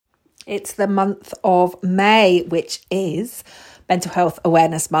It's the month of May, which is Mental Health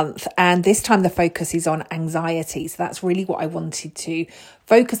Awareness Month. And this time the focus is on anxiety. So that's really what I wanted to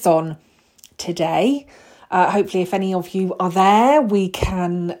focus on today. Hopefully, if any of you are there, we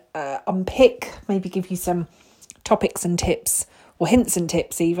can unpick, maybe give you some topics and tips, or hints and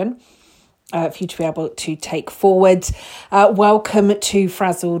tips even, for you to be able to take forward. Welcome to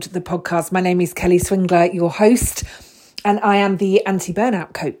Frazzled, the podcast. My name is Kelly Swingler, your host, and I am the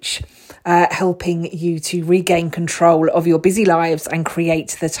anti-burnout coach, helping you to regain control of your busy lives and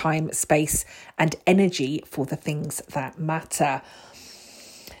create the time, space, and energy for the things that matter.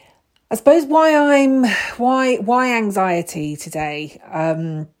 I suppose why anxiety today?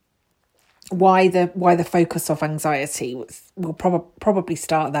 Why the focus of anxiety? We'll probably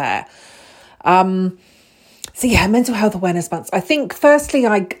start there. Mental Health Awareness Month. I think firstly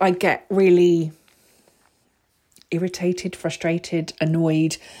I get really irritated, frustrated,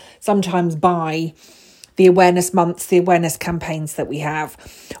 annoyed sometimes by the awareness months, the awareness campaigns that we have.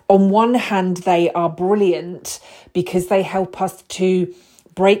 On one hand, they are brilliant because they help us to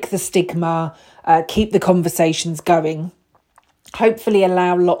break the stigma, keep the conversations going, hopefully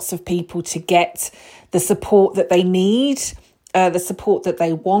allow lots of people to get the support that they need, the support that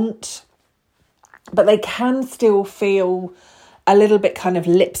they want. But they can still feel a little bit kind of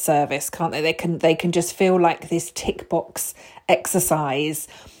lip service, can't they? They can just feel like this tick box exercise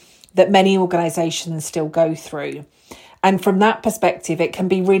that many organisations still go through. And from that perspective, it can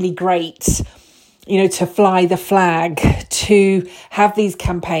be really great, to fly the flag, to have these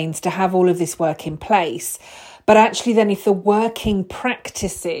campaigns, to have all of this work in place. But actually then if the working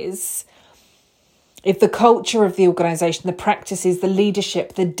practices, if the culture of the organisation, the practices, the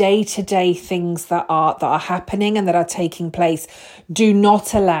leadership, the day-to-day things that are happening and that are taking place do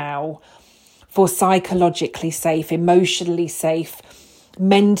not allow for psychologically safe, emotionally safe,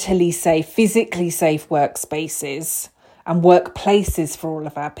 mentally safe, physically safe workspaces and workplaces for all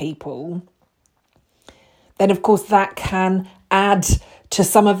of our people, then of course that can add to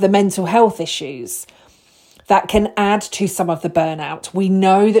some of the mental health issues. That can add to some of the burnout. We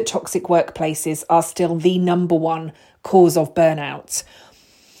know that toxic workplaces are still the number one cause of burnout.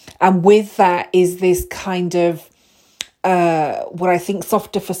 And with that is this kind of, what I think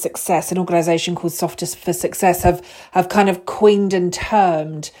Softer for Success, an organisation called Softer for Success, have kind of coined and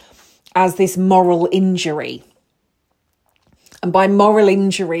termed as this moral injury. And by moral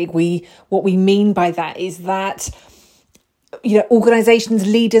injury, what we mean by that is that, organisations,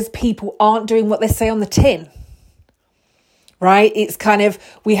 leaders, people aren't doing what they say on the tin. Right? It's kind of,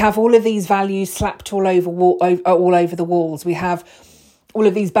 we have all of these values slapped all over the walls. We have all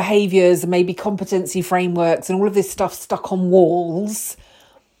of these behaviours and maybe competency frameworks and all of this stuff stuck on walls.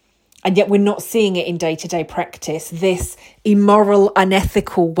 And yet we're not seeing it in day-to-day practice. This immoral,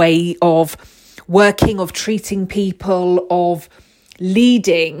 unethical way of working, of treating people, of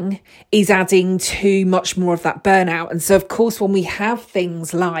leading is adding to much more of that burnout. And so, of course, when we have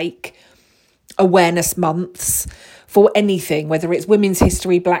things like awareness months for anything, whether it's Women's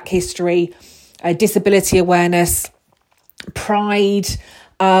History, Black History, disability awareness, pride,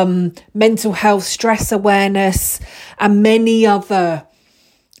 mental health, stress awareness, and many other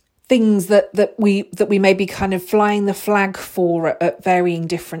things that we may be kind of flying the flag for at varying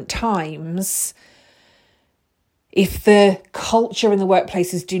different times. If the culture in the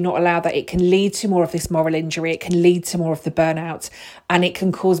workplaces do not allow that, it can lead to more of this moral injury, it can lead to more of the burnout, and it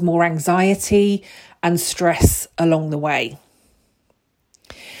can cause more anxiety and stress along the way.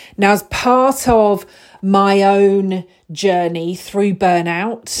 Now, as part of my own journey through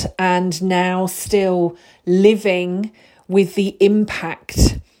burnout and now still living with the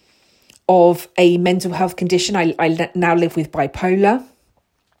impact of a mental health condition, I now live with bipolar,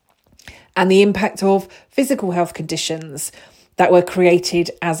 and the impact of physical health conditions that were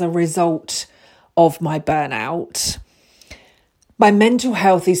created as a result of my burnout. My mental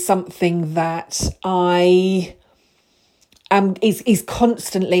health is something that is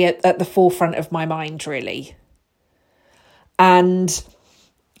constantly at the forefront of my mind, really. And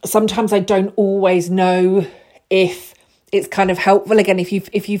sometimes I don't always know if it's kind of helpful. Again, if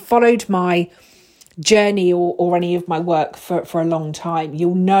you've followed my journey or any of my work for a long time,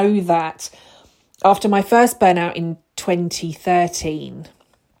 you'll know that after my first burnout in 2013,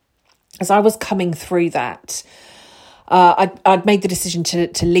 as I was coming through that, I'd made the decision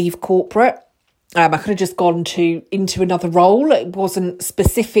to leave corporate. I could have just gone into another role. It wasn't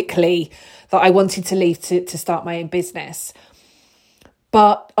specifically that I wanted to leave to start my own business.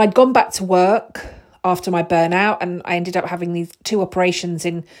 But I'd gone back to work after my burnout, and I ended up having these 2 operations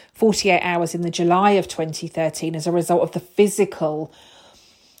in 48 hours in the July of 2013 as a result of the physical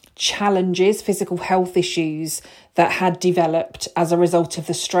challenges, physical health issues that had developed as a result of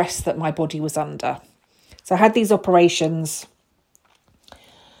the stress that my body was under. So I had these operations,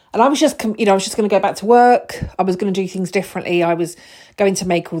 and I was just going to go back to work. I was going to do things differently. I was going to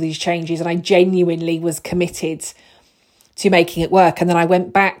make all these changes, and I genuinely was committed to making it work. And then I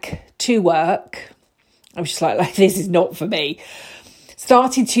went back to work. I was just like this is not for me.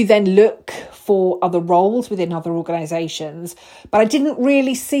 Started to then look for other roles within other organisations, but I didn't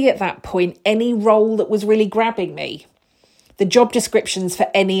really see at that point any role that was really grabbing me. The job descriptions for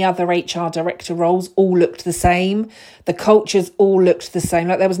any other HR director roles all looked the same. The cultures all looked the same.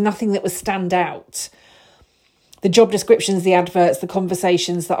 Like there was nothing that was stand out. The job descriptions, the adverts, the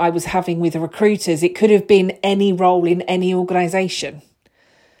conversations that I was having with the recruiters, it could have been any role in any organisation.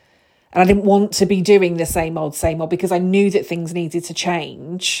 And I didn't want to be doing the same old, because I knew that things needed to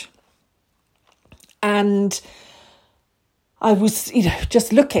change. And I was,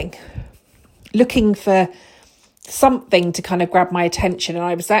 just looking for something to kind of grab my attention. And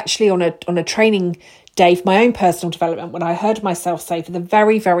I was actually on a training day for my own personal development when I heard myself say for the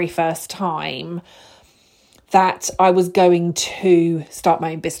very, very first time that I was going to start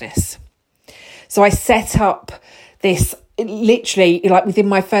my own business. So I set up this, literally, like within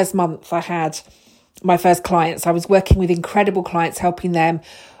my first month, I had my first clients. I was working with incredible clients, helping them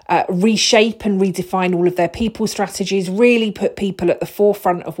reshape and redefine all of their people strategies, really put people at the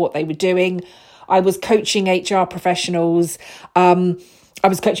forefront of what they were doing. I was coaching HR professionals. I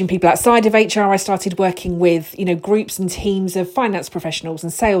was coaching people outside of HR. I started working with, groups and teams of finance professionals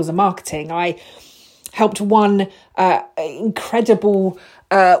and sales and marketing. I helped one incredible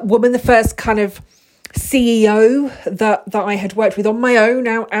woman, the first kind of CEO that I had worked with on my own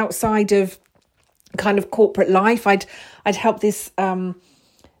outside of kind of corporate life. I'd helped this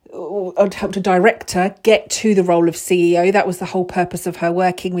I'd helped a director get to the role of CEO. That was the whole purpose of her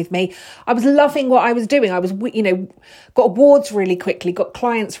working with me. I was loving what I was doing. I was, got awards really quickly, got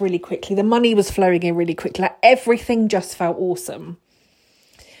clients really quickly. The money was flowing in really quickly. Like, everything just felt awesome.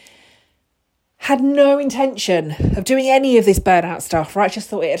 Had no intention of doing any of this burnout stuff, right? Just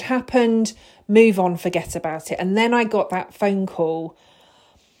thought it had happened, move on, forget about it. And then I got that phone call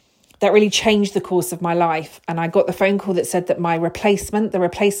that really changed the course of my life. And I got the phone call that said that the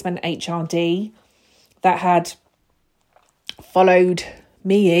replacement HRD that had followed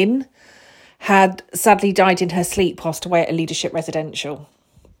me in had sadly died in her sleep, passed away at a leadership residential.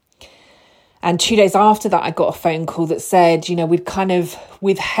 And 2 days after that, I got a phone call that said, we'd kind of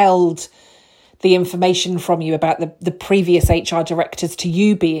withheld the information from you about the previous HR directors to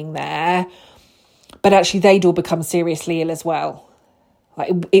you being there, but actually they'd all become seriously ill as well. Like,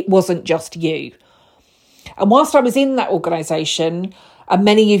 it wasn't just you. And whilst I was in that organisation, and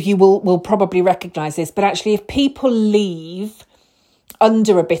many of you will probably recognise this, but actually if people leave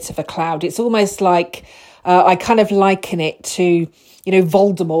under a bit of a cloud, it's almost like, I kind of liken it to,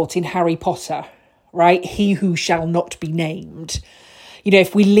 Voldemort in Harry Potter, right? He who shall not be named.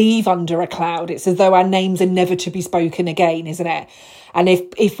 If we leave under a cloud, it's as though our names are never to be spoken again, isn't it? And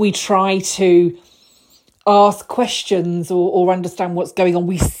if we try to ask questions or understand what's going on,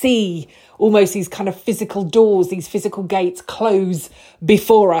 we see almost these kind of physical doors, these physical gates close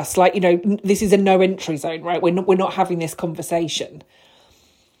before us. Like, this is a no entry zone, right? We're not having this conversation.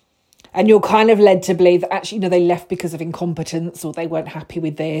 And you're kind of led to believe that actually, they left because of incompetence, or they weren't happy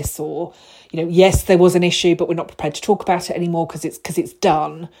with this, or, yes, there was an issue, but we're not prepared to talk about it anymore because it's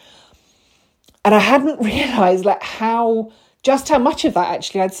done. And I hadn't realised just how much of that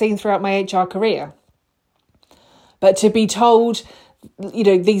actually I'd seen throughout my HR career. But to be told,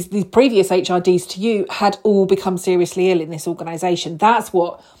 these previous HRDs to you had all become seriously ill in this organisation. That's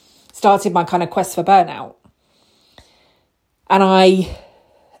what started my kind of quest for burnout. And I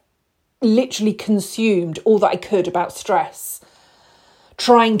literally consumed all that I could about stress,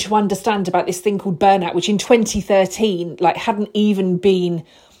 trying to understand about this thing called burnout, which in 2013, hadn't even been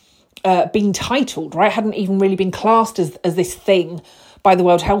titled, right? Hadn't even really been classed as this thing by the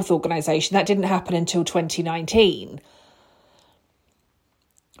World Health Organization. That didn't happen until 2019.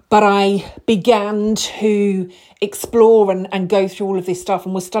 But I began to explore and go through all of this stuff,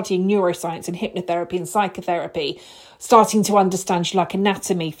 and was studying neuroscience and hypnotherapy and psychotherapy, starting to understand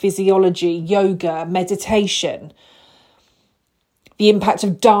anatomy, physiology, yoga, meditation, the impact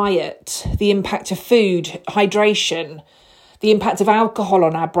of diet, the impact of food, hydration, the impact of alcohol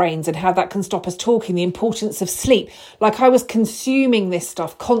on our brains and how that can stop us talking, the importance of sleep. I was consuming this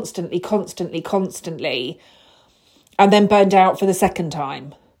stuff constantly, and then burned out for the second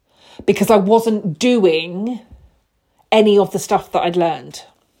time because I wasn't doing any of the stuff that I'd learned.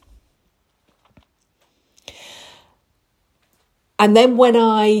 And then when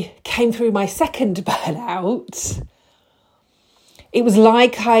I came through my second burnout, it was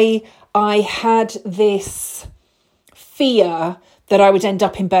like I had this fear that I would end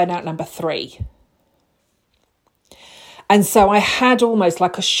up in burnout number 3. And so I had almost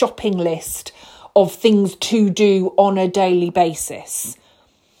like a shopping list of things to do on a daily basis.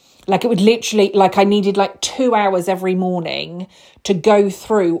 Like it would literally, like I needed like 2 hours every morning to go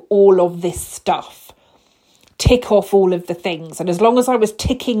through all of this stuff, tick off all of the things. And as long as I was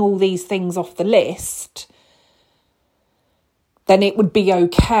ticking all these things off the list, then it would be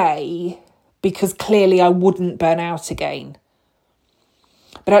okay, because clearly I wouldn't burn out again.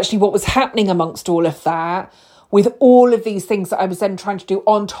 But actually what was happening amongst all of that, with all of these things that I was then trying to do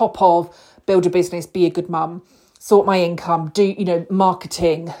on top of build a business, be a good mum, sort my income, do,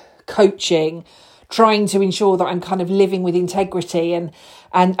 marketing, coaching, trying to ensure that I'm kind of living with integrity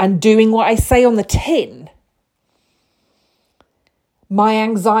and doing what I say on the tin, my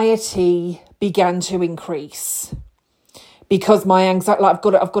anxiety began to increase. Because my anxiety, like,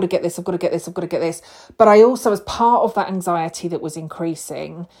 I've got to get this. But I also, as part of that anxiety that was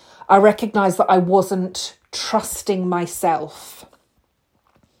increasing, I recognised that I wasn't trusting myself.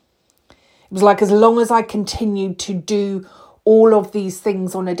 It was like, as long as I continued to do all of these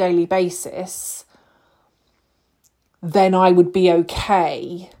things on a daily basis, then I would be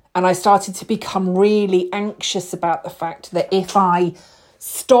okay. And I started to become really anxious about the fact that if I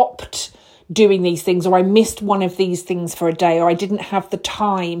stopped doing these things, or I missed one of these things for a day, or I didn't have the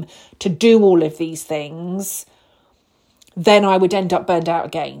time to do all of these things, then I would end up burned out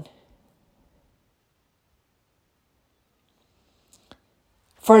again.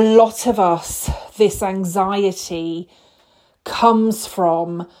 For a lot of us, this anxiety comes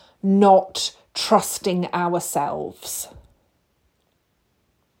from not trusting ourselves.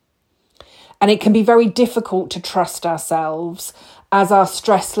 And it can be very difficult to trust ourselves as our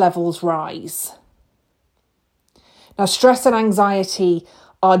stress levels rise. Now, stress and anxiety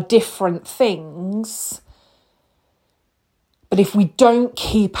are different things, but if we don't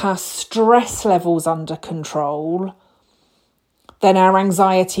keep our stress levels under control, then our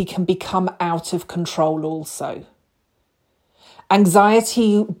anxiety can become out of control also.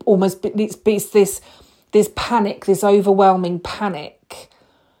 Anxiety almost, it's this panic, this overwhelming panic.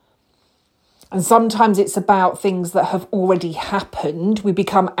 And sometimes it's about things that have already happened. We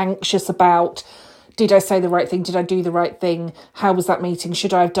become anxious about, did I say the right thing? Did I do the right thing? How was that meeting?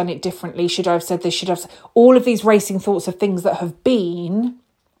 Should I have done it differently? Should I have said this? All of these racing thoughts of things that have been.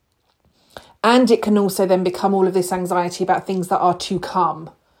 And it can also then become all of this anxiety about things that are to come.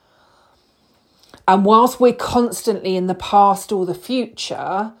 And whilst we're constantly in the past or the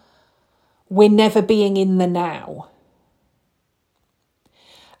future, we're never being in the now.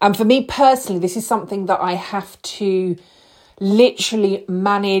 And for me personally, this is something that I have to literally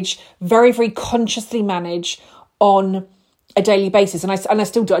manage, very, very consciously manage on a daily basis. And I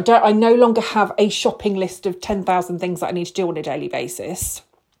still do. I no longer have a shopping list of 10,000 things that I need to do on a daily basis.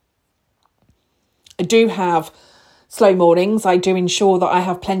 I do have slow mornings. I do ensure that I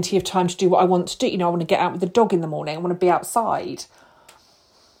have plenty of time to do what I want to do. I want to get out with the dog in the morning. I want to be outside.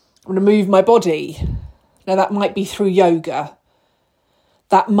 I want to move my body. Now, that might be through yoga.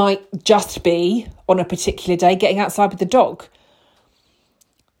 That might just be, on a particular day, getting outside with the dog.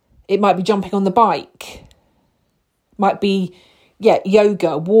 It might be jumping on the bike. It might be,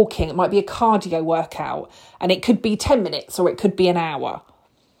 yoga, walking. It might be a cardio workout. And it could be 10 minutes or it could be an hour.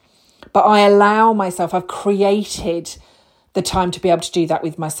 But I allow myself, I've created the time to be able to do that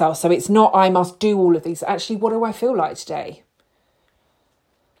with myself. So it's not I must do all of these. Actually, what do I feel like today?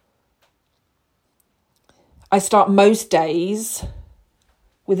 I start most days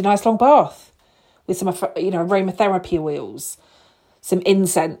with a nice long bath, with some, aromatherapy oils, some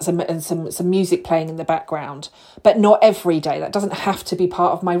incense and some music playing in the background. But not every day. That doesn't have to be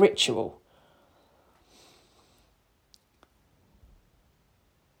part of my ritual.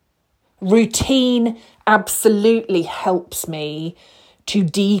 Routine absolutely helps me to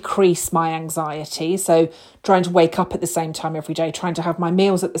decrease my anxiety. So trying to wake up at the same time every day, trying to have my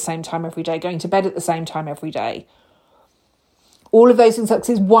meals at the same time every day, going to bed at the same time every day. All of those things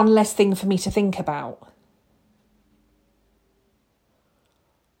is one less thing for me to think about.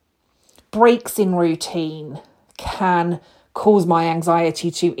 Breaks in routine can cause my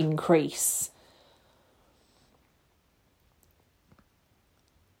anxiety to increase.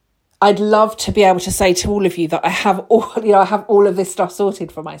 I'd love to be able to say to all of you that I have all of this stuff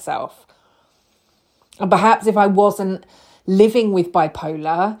sorted for myself. And perhaps if I wasn't living with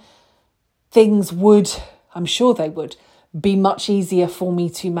bipolar, things would, I'm sure they would, be much easier for me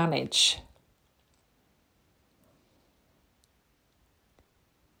to manage.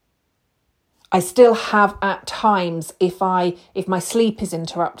 I still have at times, if my sleep is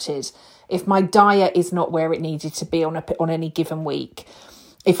interrupted, if my diet is not where it needed to be on any given week,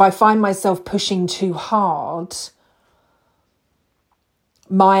 if I find myself pushing too hard,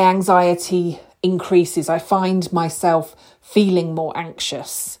 my anxiety increases. I find myself feeling more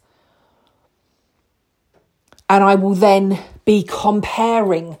anxious. And I will then be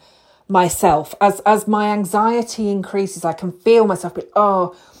comparing myself. As my anxiety increases, I can feel myself,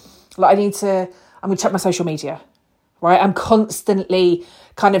 I'm going to check my social media, right? I'm constantly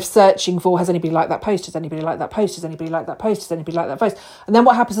kind of searching for, has anybody liked that post? Has anybody liked that post? Has anybody liked that post? Has anybody liked that post? And then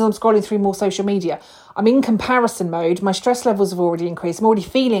what happens is I'm scrolling through more social media. I'm in comparison mode. My stress levels have already increased. I'm already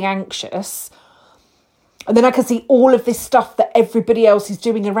feeling anxious. And then I can see all of this stuff that everybody else is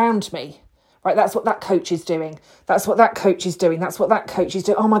doing around me. Right, that's what that coach is doing. That's what that coach is doing. That's what that coach is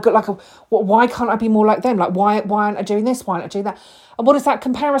doing. Oh my God, why can't I be more like them? Like, why aren't I doing this? Why aren't I doing that? And what does that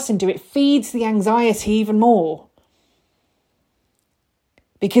comparison do? It feeds the anxiety even more.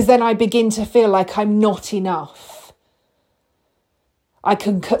 Because then I begin to feel like I'm not enough. I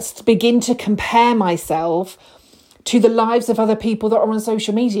can begin to compare myself to the lives of other people that are on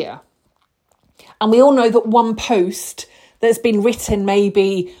social media. And we all know that one post that's been written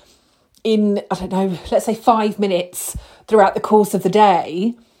maybe in, I don't know, let's say 5 minutes throughout the course of the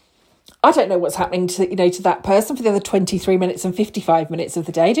day, I don't know what's happening to that person for the other 23 minutes and 55 minutes of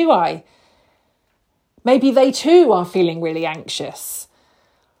the day, do I? Maybe they too are feeling really anxious.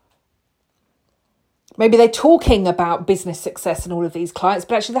 Maybe they're talking about business success and all of these clients,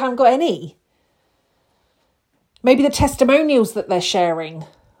 but actually they haven't got any. Maybe the testimonials that they're sharing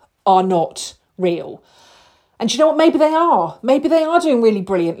are not real. And do you know what? Maybe they are. Maybe they are doing really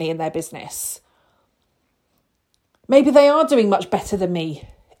brilliantly in their business. Maybe they are doing much better than me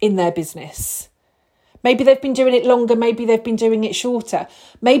in their business. Maybe they've been doing it longer. Maybe they've been doing it shorter.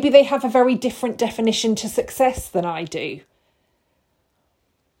 Maybe they have a very different definition to success than I do.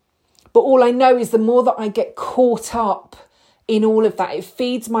 But all I know is the more that I get caught up in all of that, it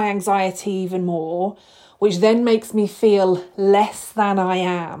feeds my anxiety even more, which then makes me feel less than I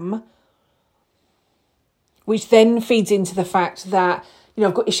am, which then feeds into the fact that,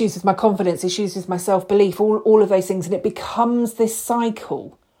 I've got issues with my confidence, issues with my self-belief, all of those things. And it becomes this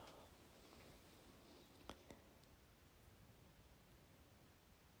cycle.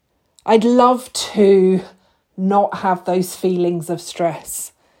 I'd love to not have those feelings of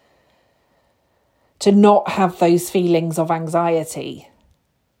stress, to not have those feelings of anxiety.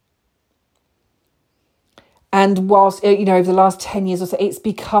 And whilst, over the last 10 years or so, it's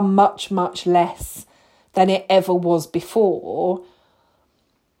become much, much less than it ever was before.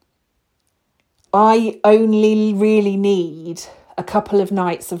 I only really need a couple of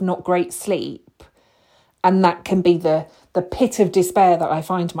nights of not great sleep, and that can be the pit of despair that I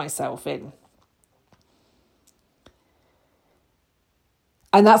find myself in.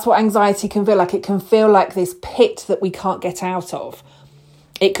 And that's what anxiety can feel like. It can feel like this pit that we can't get out of.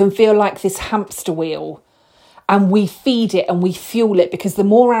 It can feel like this hamster wheel. And we feed it and we fuel it, because the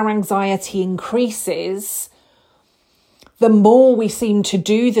more our anxiety increases, the more we seem to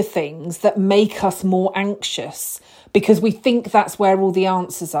do the things that make us more anxious, because we think that's where all the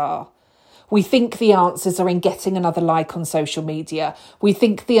answers are. We think the answers are in getting another like on social media. We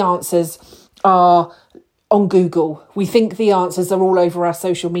think the answers are on Google. We think the answers are all over our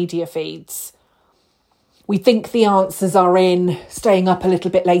social media feeds. We think the answers are in staying up a little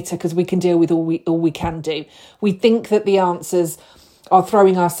bit later because we can deal with all we can do. We think that the answers are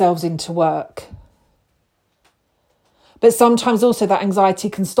throwing ourselves into work. But sometimes also that anxiety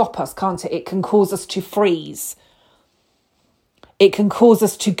can stop us, can't it? It can cause us to freeze. It can cause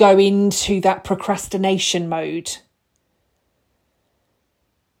us to go into that procrastination mode.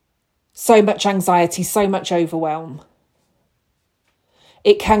 So much anxiety, so much overwhelm.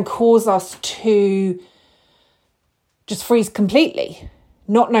 It can cause us to just freeze completely,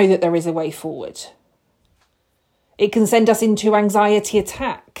 not know that there is a way forward. It can send us into anxiety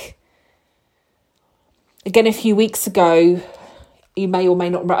attack. Again, a few weeks ago, you may or may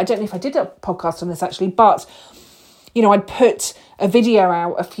not, I don't know if I did a podcast on this actually, but, I'd put a video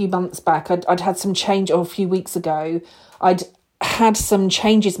out a few months back. I'd had some change, or a few weeks ago, I'd had some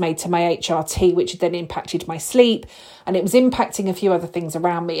changes made to my HRT, which had then impacted my sleep, and it was impacting a few other things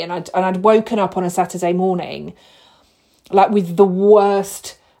around me. And I'd woken up on a Saturday morning like with the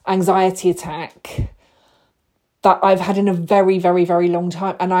worst anxiety attack that I've had in a very, very, very long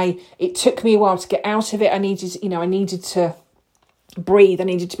time. And it took me a while to get out of it. I needed to breathe. I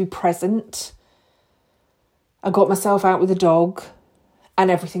needed to be present. I got myself out with the dog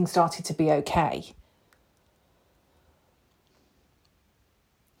and everything started to be okay.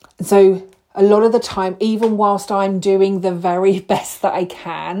 And so a lot of the time, even whilst I'm doing the very best that I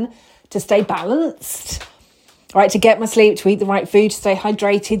can to stay balanced, right, to get my sleep, to eat the right food, to stay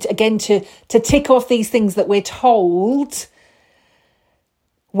hydrated, again, to tick off these things that we're told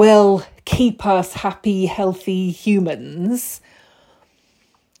will keep us happy, healthy humans,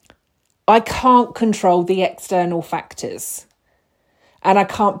 I can't control the external factors. And I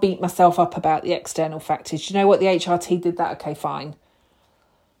can't beat myself up about the external factors. You know what? The HRT did that. Okay, fine.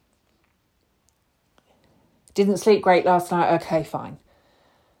 Didn't sleep great last night. Okay, fine.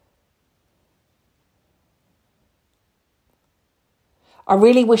 I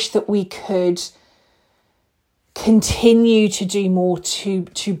really wish that we could continue to do more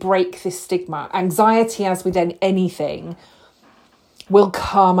to break this stigma. Anxiety, as with anything, will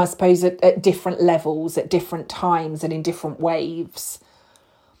come, I suppose, at different levels, at different times and in different waves.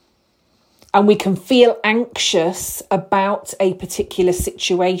 And we can feel anxious about a particular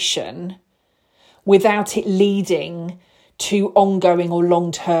situation without it leading to ongoing or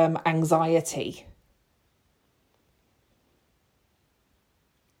long-term anxiety.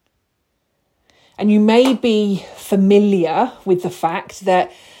 And you may be familiar with the fact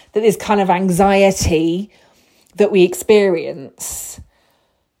that this kind of anxiety that we experience,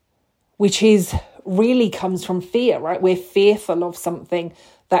 which really comes from fear, right? We're fearful of something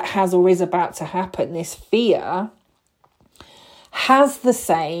that has or is about to happen. This fear has the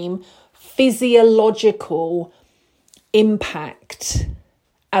same physiological impact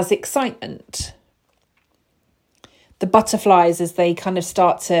as excitement. The butterflies, as they kind of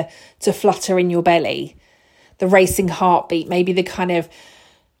start to flutter in your belly, the racing heartbeat, maybe the kind of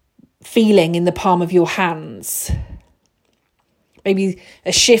feeling in the palm of your hands, maybe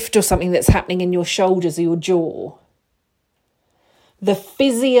a shift or something that's happening in your shoulders or your jaw. The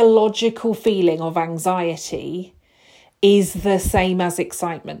physiological feeling of anxiety is the same as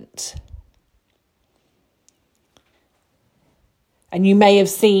excitement. And you may have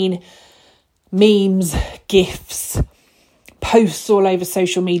seen memes, GIFs, posts all over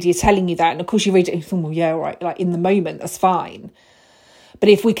social media telling you that. And of course you read it and you think, well, yeah, right, like in the moment, that's fine. But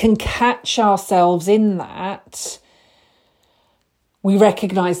if we can catch ourselves in that, we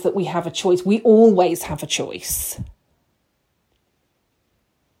recognise that we have a choice. We always have a choice.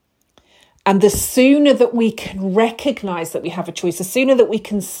 And the sooner that we can recognise that we have a choice, the sooner that we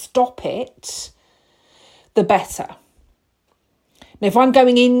can stop it, the better. Now, if I'm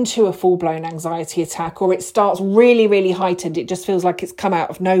going into a full-blown anxiety attack or it starts really, really heightened, it just feels like it's come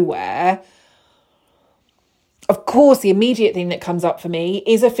out of nowhere, of course, the immediate thing that comes up for me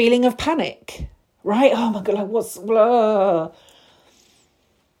is a feeling of panic, right? Oh my God, like what's... Blah.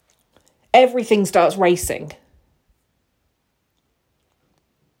 Everything starts racing.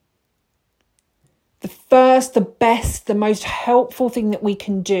 The first, the best, the most helpful thing that we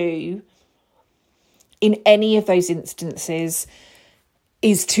can do in any of those instances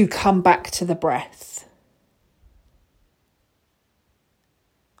is to come back to the breath.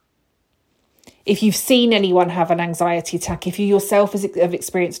 If you've seen anyone have an anxiety attack, if you yourself have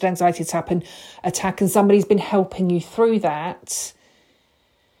experienced an anxiety attack and somebody's been helping you through that,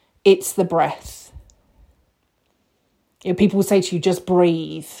 it's the breath. You know, people will say to you, just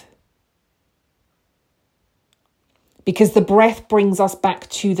breathe. Because the breath brings us back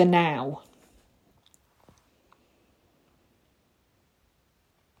to the now.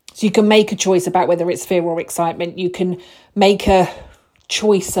 So you can make a choice about whether it's fear or excitement. You can make a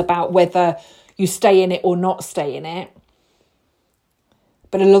choice about whether you stay in it or not stay in it.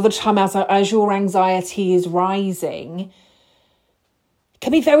 But a lot of the time, as your anxiety is rising, it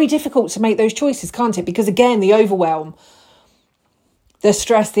can be very difficult to make those choices, can't it? Because again, the overwhelm, the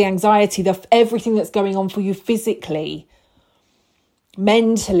stress, the anxiety, everything that's going on for you physically,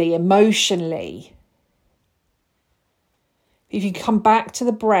 mentally, emotionally. If you come back to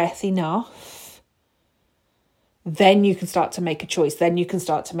the breath enough, then you can start to make a choice. Then you can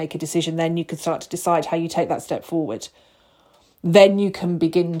start to make a decision. Then you can start to decide how you take that step forward. Then you can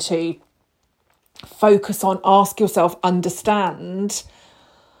begin to focus on, ask yourself, understand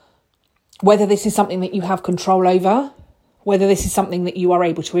whether this is something that you have control over, whether this is something that you are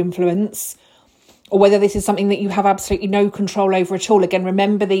able to influence, or whether this is something that you have absolutely no control over at all. Again,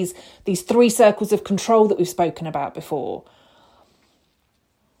 remember these three circles of control that we've spoken about before.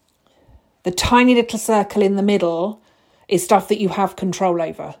 The tiny little circle in the middle is stuff that you have control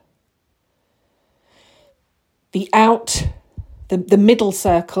over. The middle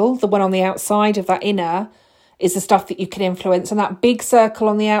circle, the one on the outside of that inner, is the stuff that you can influence. And that big circle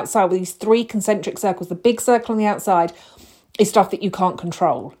on the outside with these three concentric circles, the big circle on the outside is stuff that you can't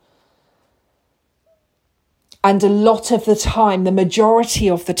control. And a lot of the time, the majority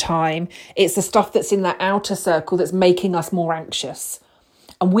of the time, it's the stuff that's in that outer circle that's making us more anxious.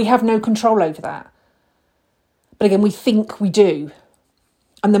 And we have no control over that. But again, we think we do.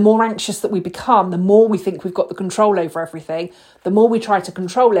 And the more anxious that we become, the more we think we've got the control over everything. The more we try to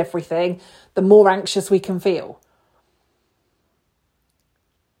control everything, the more anxious we can feel.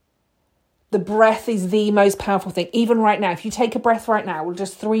 The breath is the most powerful thing. Even right now, if you take a breath right now, well,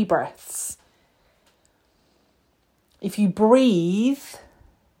 just 3 breaths. If you breathe,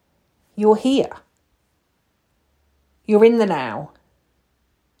 you're here. You're in the now.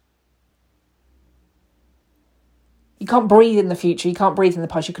 You can't breathe in the future. You can't breathe in the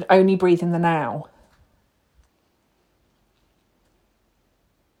past. You can only breathe in the now.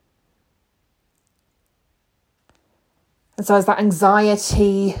 And so as that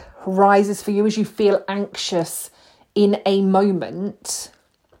anxiety rises for you, as you feel anxious in a moment,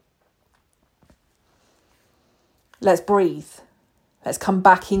 let's breathe. Let's come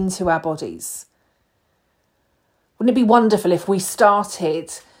back into our bodies. Wouldn't it be wonderful if we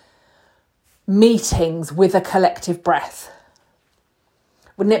started meetings with a collective breath?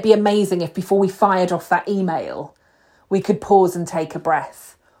 Wouldn't it be amazing if before we fired off that email, we could pause and take a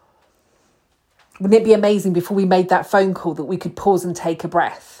breath? Wouldn't it be amazing before we made that phone call that we could pause and take a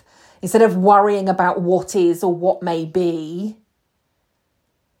breath? Instead of worrying about what is or what may be,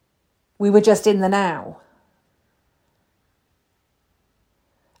 we were just in the now.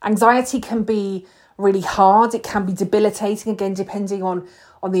 Anxiety can be really hard. It can be debilitating, again, depending on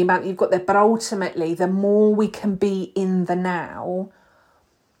the amount you've got there. But ultimately, the more we can be in the now,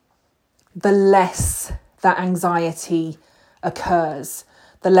 the less that anxiety occurs,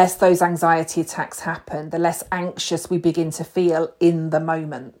 the less those anxiety attacks happen, the less anxious we begin to feel in the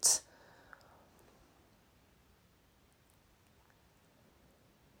moment.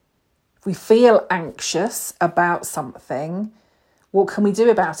 If we feel anxious about something, what can we do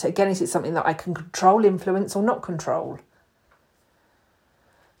about it? Again, is it something that I can control, influence, or not control?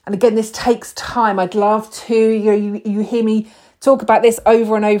 And again, this takes time. I'd love to, you hear me talk about this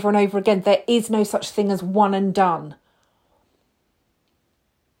over and over and over again. There is no such thing as one and done.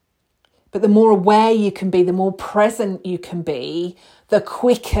 But the more aware you can be, the more present you can be, the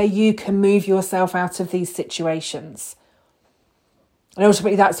quicker you can move yourself out of these situations. And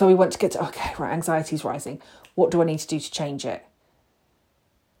ultimately, that's where we want to get to, okay, right, anxiety's rising. What do I need to do to change it?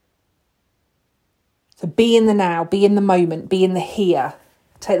 So be in the now, be in the moment, be in the here.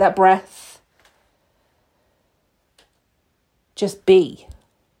 Take that breath. Just be.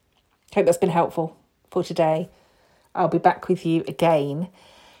 Hope that's been helpful for today. I'll be back with you again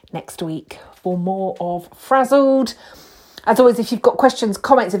next week for more of Frazzled. As always, if you've got questions,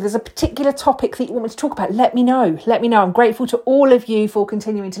 comments, if there's a particular topic that you want me to talk about, let me know. Let me know. I'm grateful to all of you for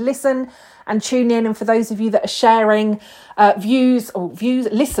continuing to listen and tune in. And for those of you that are sharing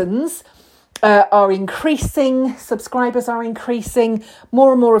listens are increasing, subscribers are increasing.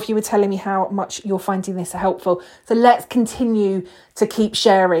 More and more of you are telling me how much you're finding this helpful. So let's continue to keep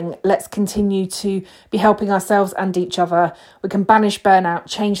sharing. Let's continue to be helping ourselves and each other. We can banish burnout,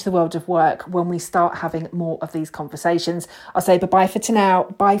 change the world of work when we start having more of these conversations. I'll say bye-bye for now,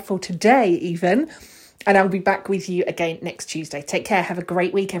 bye for today even, and I'll be back with you again next Tuesday. Take care. Have a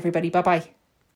great week, everybody. Bye-bye.